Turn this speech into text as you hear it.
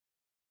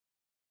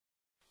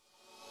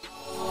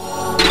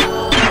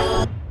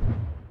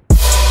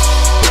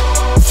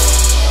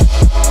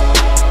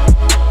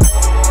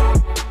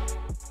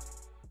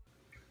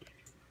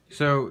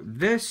So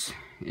this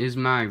is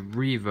my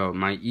revo,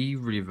 my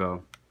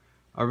e-revo.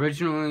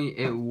 Originally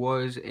it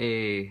was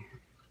a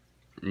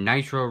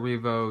nitro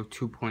revo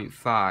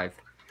 2.5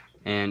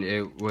 and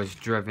it was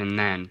driven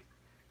then.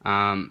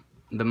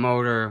 The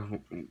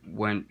motor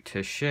went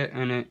to shit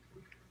in it,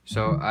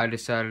 so I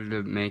decided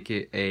to make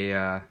it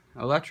a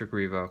electric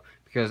revo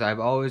because I've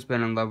always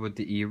been in love with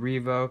the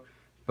e-revo,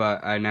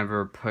 but I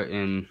never put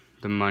in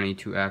the money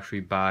to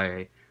actually buy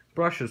a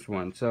brushless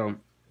one. So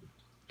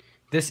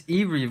this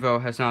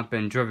e-revo has not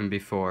been driven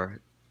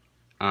before.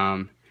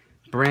 Brand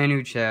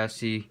new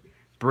chassis,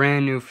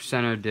 brand new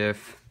center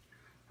diff.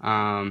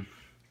 The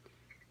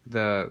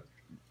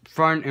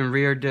front and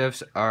rear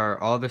diffs are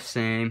all the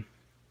same,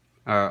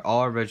 are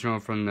all original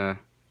from the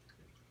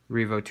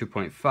Revo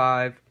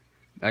 2.5.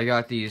 I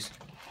got these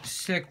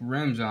sick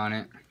rims on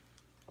it.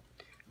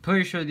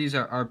 Pretty sure these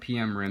are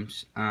RPM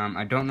rims.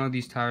 I don't know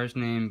these tires'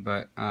 name,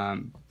 but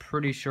I'm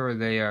pretty sure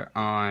they are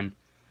on.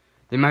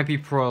 They might be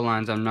Pro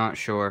lines. I'm not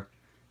sure.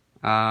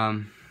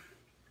 I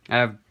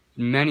have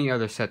many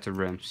other sets of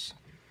rims.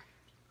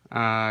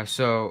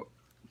 So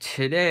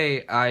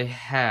today I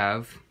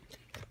have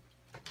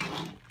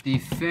the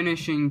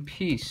finishing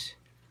piece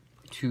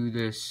to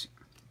this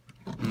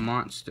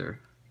monster.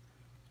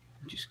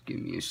 Just give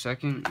me a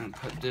second and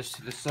put this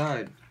to the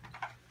side.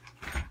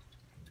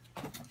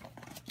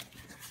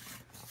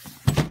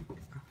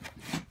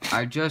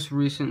 I just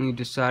recently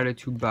decided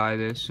to buy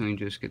this. Let me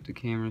just get the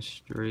camera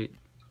straight,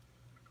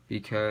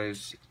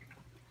 because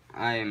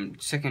I am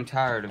sick and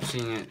tired of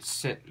seeing it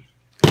sit.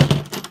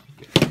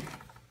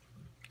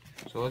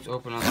 So let's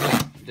open up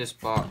this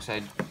box.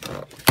 I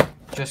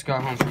just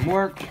got home from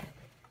work.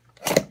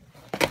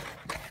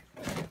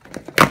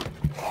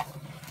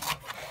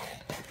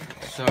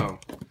 So,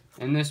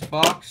 in this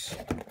box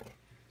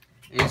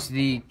is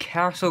the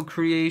Castle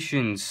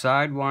Creations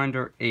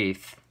Sidewinder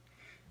 8th.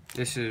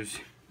 This is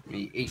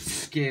the 8th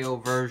scale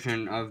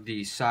version of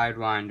the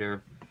Sidewinder.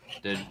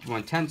 The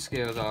 1/10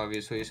 scales,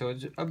 obviously, so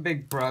it's a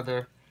big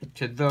brother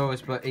to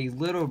those, but a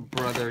little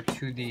brother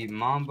to the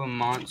Mamba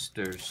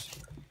Monsters.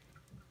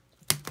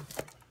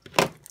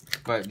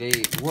 But they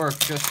work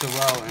just as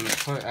well and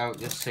put out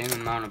the same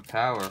amount of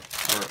power,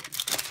 or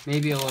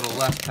maybe a little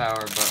less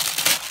power, but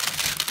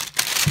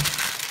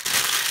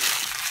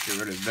get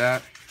rid of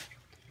that.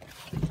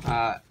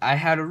 I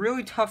had a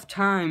really tough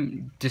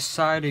time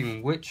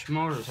deciding which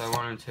motors I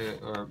wanted to,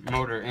 or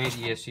motor and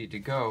ESC to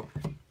go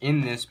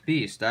in this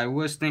beast. I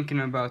was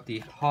thinking about the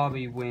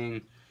Hobby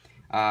Wing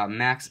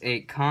Max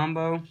 8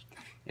 combo.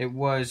 It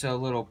was a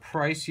little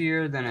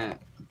pricier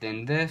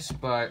than this,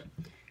 but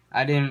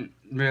I didn't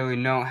really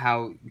know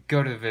how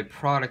good of a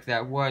product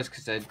that was,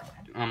 because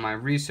on my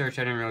research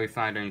I didn't really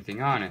find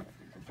anything on it.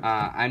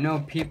 I know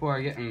people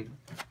are getting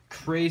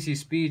crazy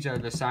speeds out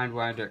of the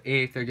Sidewinder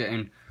 8th. They're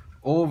getting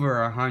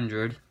over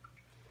 100.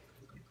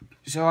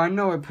 So I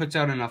know it puts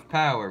out enough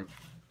power.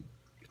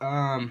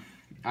 I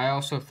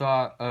also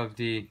thought of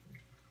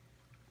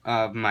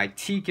my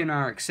Tekin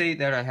RX-8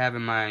 that I have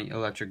in my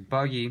electric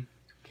buggy,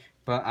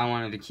 but I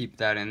wanted to keep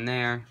that in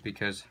there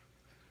because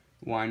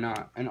why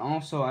not? And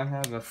also I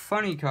have a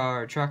funny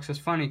car, a Traxxas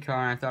funny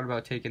car, and I thought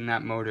about taking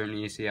that motor and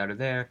ESC out of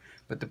there.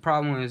 But the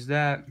problem is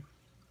that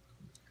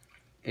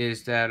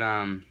it's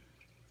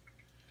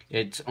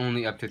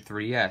only up to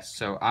 3S.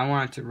 So I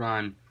wanted to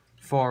run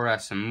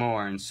 4S and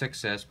more and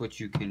 6S, which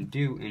you can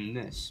do in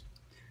this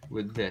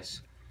with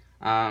this.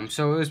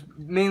 So it was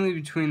mainly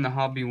between the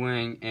Hobby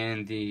Wing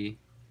and the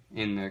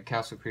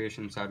Castle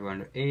Creation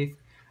Sidewinder 8th.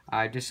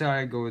 I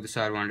decided to go with the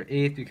Sidewinder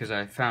 8th because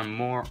I found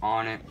more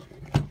on it,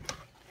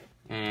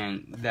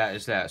 and that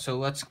is that. So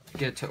let's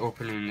get to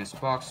opening this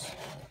box.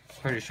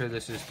 Pretty sure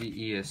this is the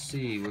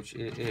ESC, which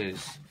it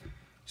is.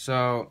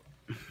 So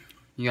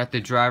you got the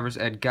driver's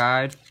ed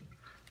guide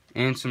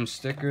and some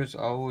stickers. I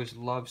always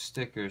love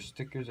stickers.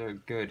 Stickers are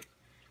good.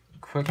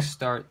 Quick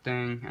start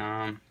thing.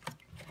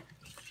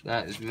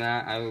 That is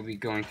that. I will be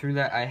going through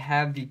that. I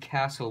have the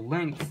Castle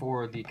link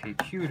for the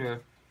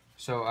computer,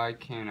 so I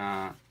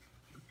can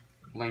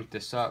link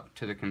this up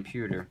to the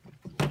computer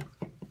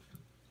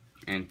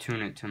and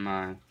tune it to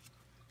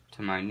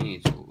my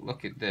needs.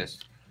 Look at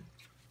this.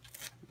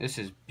 This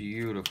is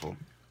beautiful.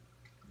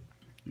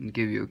 I'll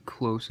give you a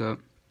close-up.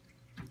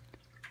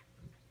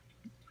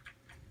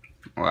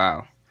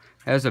 Wow.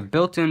 It has a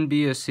built-in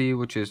BSC,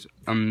 which is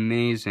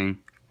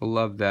amazing. I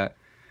love that.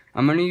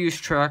 I'm going to use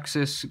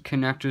Traxxas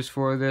connectors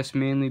for this,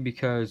 mainly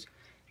because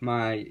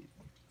my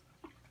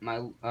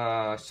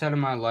set of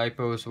my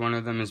lipos, one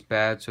of them is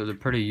bad, so they're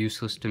pretty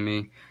useless to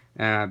me.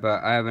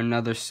 But I have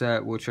another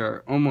set which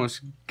are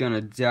almost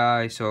gonna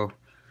die,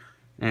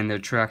 and they're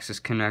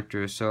Traxxas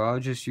connectors, so I'll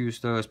just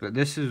use those. But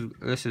this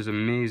is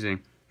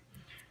amazing.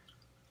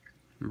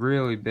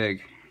 Really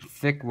big,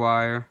 thick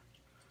wire.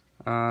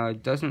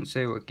 It doesn't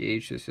say what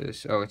gauge this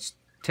is. Oh, it's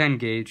 10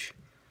 gauge.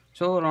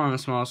 So a little on the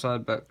small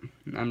side, but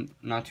I'm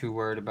not too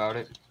worried about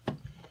it.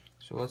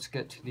 So let's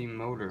get to the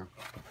motor.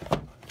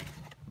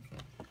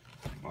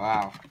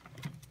 Wow.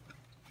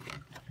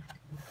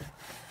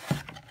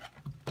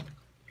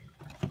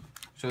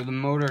 So the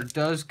motor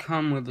does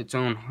come with its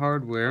own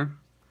hardware,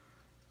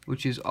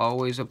 which is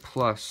always a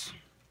plus.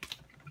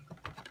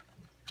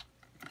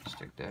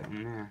 Stick that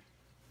in there.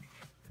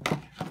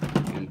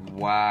 And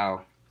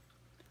wow.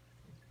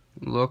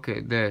 Look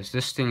at this.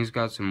 This thing's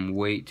got some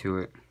weight to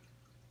it.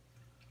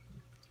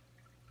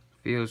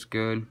 Feels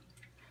good.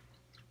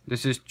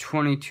 This is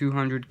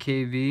 2200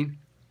 kV.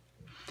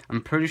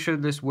 I'm pretty sure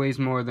this weighs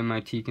more than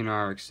my Tekin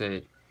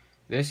RX-8.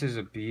 This is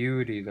a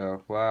beauty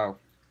though. Wow.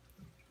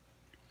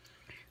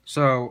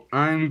 So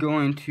I'm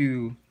going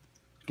to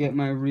get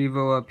my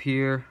revo up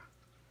here.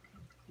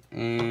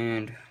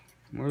 And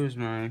where's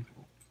mine?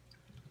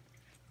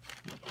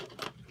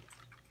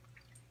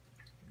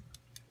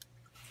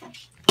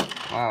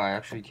 Wow, I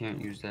actually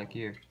can't use that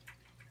gear.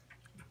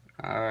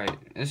 Alright,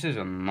 this is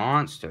a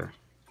monster.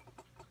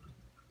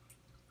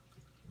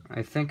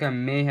 I think I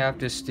may have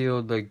to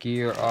steal the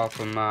gear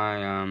off of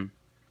my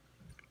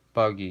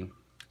buggy.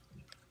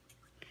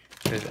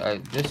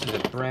 Because this is a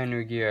brand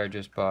new gear I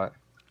just bought.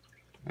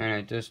 And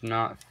it does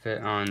not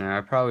fit on there.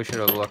 I probably should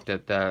have looked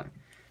at that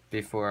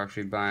before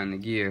actually buying the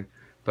gear.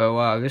 But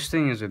wow, this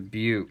thing is a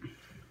beaut.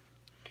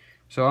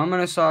 So I'm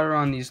going to solder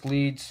on these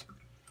leads.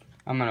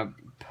 I'm going to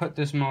put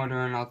this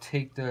motor in. I'll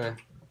take the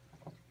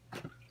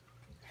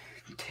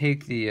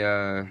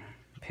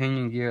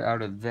pinion gear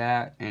out of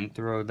that and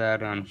throw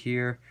that on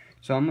here.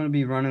 So I'm going to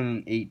be running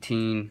an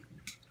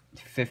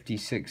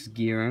 1856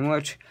 gearing,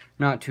 which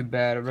not too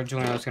bad.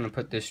 Originally I was going to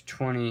put this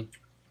 22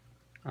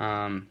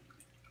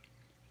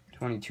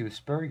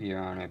 spur gear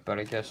on it, but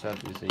I guess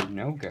that is a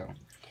no-go.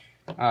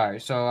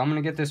 Alright, so I'm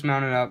going to get this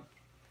mounted up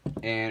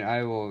and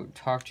I will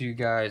talk to you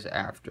guys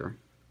after.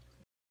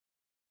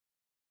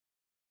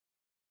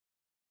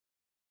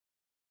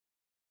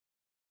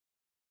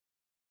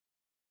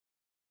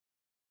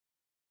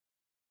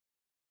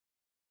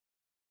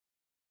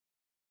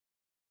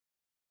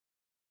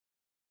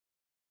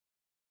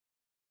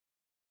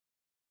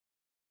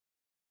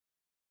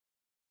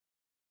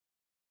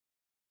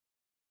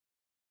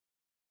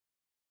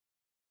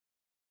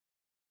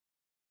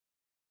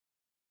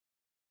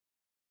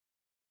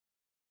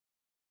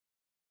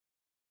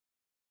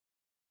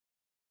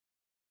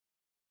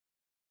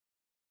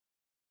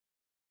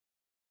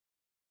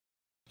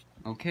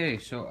 Okay,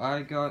 so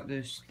I got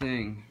this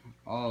thing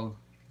all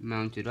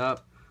mounted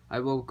up. I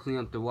will clean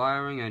up the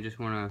wiring. I just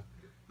want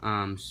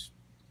to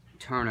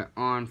turn it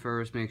on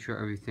first, make sure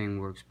everything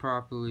works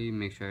properly,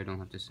 make sure I don't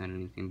have to send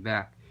anything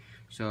back.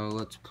 So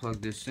let's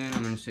plug this in.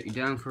 I'm going to sit you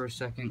down for a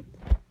second.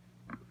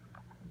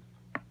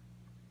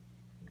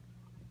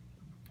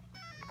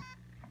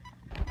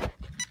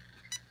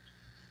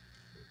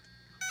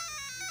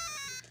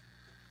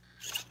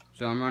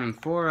 So I'm running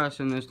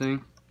 4S in this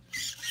thing.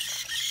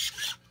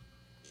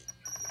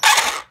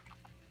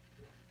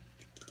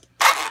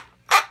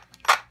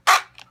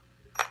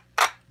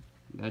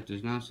 That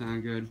does not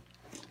sound good.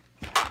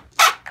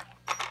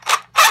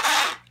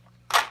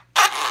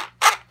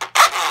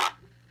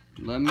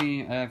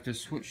 I have to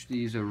switch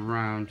these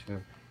around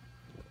to...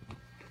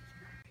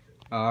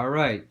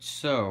 Alright,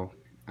 so,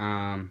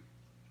 I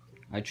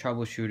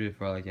troubleshooted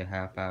for like a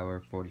half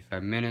hour,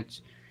 45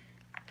 minutes,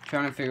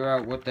 trying to figure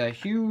out what that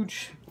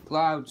huge,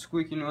 loud,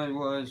 squeaky noise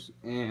was,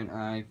 and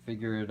I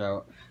figured it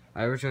out.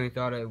 I originally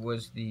thought it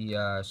was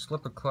the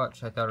slipper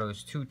clutch. I thought it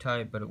was too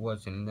tight, but it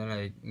wasn't. And then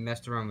I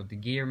messed around with the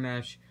gear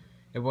mesh.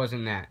 It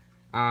wasn't that.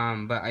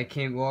 But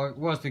well, it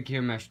was the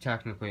gear mesh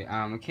technically.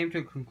 I came to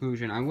a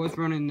conclusion. I was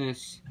running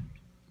this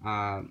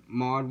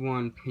Mod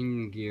 1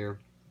 pinion gear,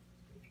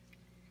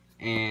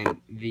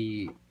 and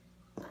the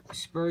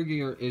spur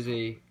gear is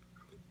a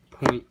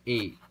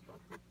 0.8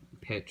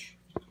 pitch,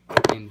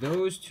 and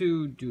those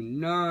two do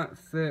not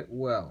fit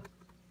well.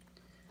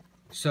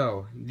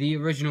 So the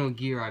original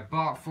gear I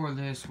bought for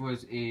this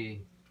was a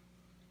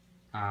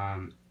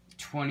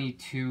 20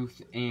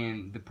 tooth,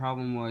 and the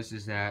problem was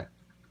that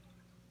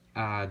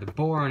the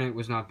bore in it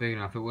was not big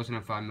enough. It wasn't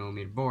a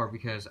 5mm bore,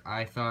 because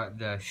I thought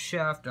the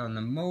shaft on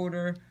the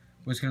motor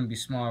was going to be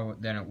smaller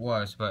than it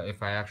was, but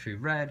if I actually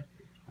read,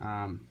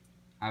 I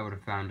would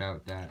have found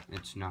out that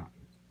it's not.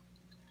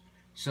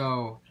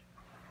 So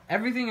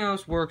everything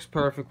else works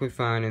perfectly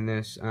fine in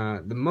this.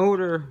 The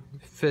motor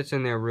fits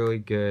in there really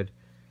good.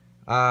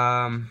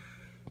 Yeah,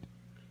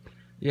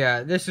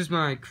 this is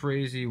my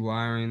crazy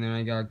wiring that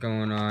I got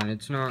going on.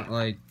 It's not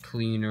like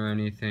clean or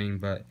anything,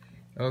 but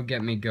it'll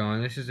get me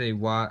going. This is a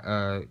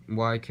Y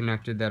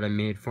connector that I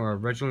made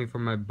originally for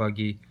my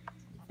buggy,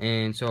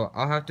 and so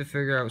I'll have to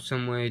figure out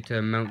some way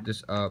to mount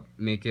this up,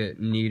 make it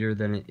neater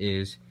than it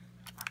is.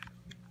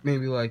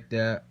 Maybe like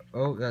that.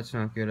 Oh, that's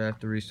not good. I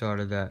have to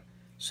resolder that.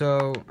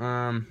 So,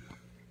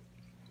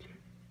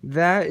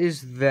 that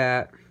is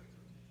that.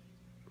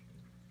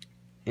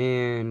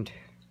 And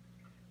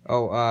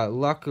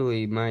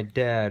luckily my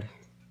dad,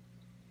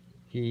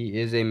 he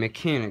is a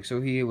mechanic,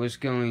 so he was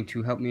going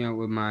to help me out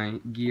with my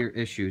gear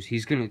issues.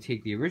 He's going to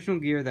take the original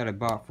gear that I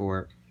bought for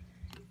it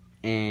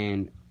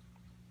and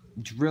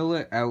drill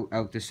it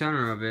out the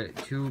center of it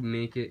to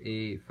make it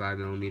a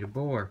 5mm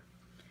bore.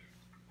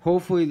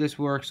 Hopefully this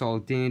works all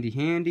dandy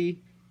handy,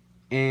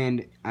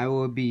 and I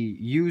will be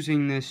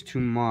using this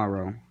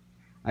tomorrow.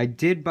 I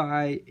did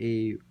buy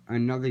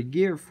another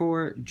gear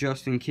for it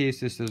just in case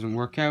this doesn't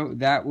work out.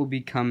 That will be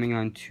coming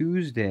on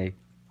Tuesday.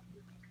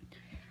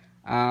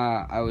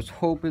 I'm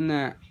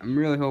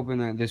really hoping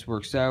that this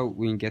works out.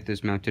 We can get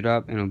this mounted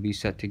up and it'll be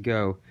set to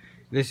go.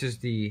 This is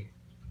the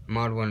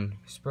Mod 1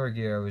 spur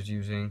gear I was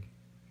using,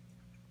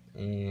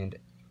 and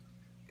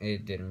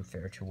it didn't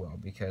fare too well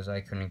because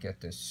I couldn't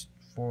get this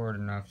forward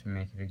enough to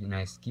make it a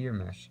nice gear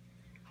mesh.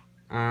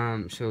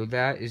 So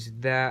that is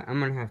that. I'm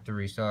gonna have to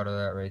resolder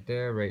that right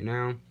there, right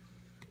now.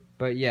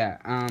 But yeah,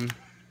 I'll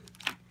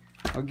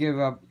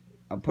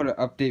put an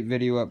update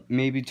video up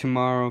maybe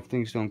tomorrow if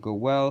things don't go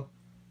well.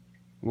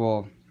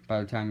 Well,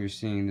 by the time you're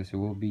seeing this, it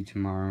will be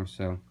tomorrow,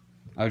 so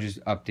I'll just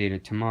update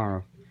it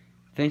tomorrow.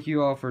 Thank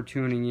you all for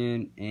tuning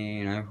in,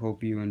 and I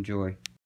hope you enjoy.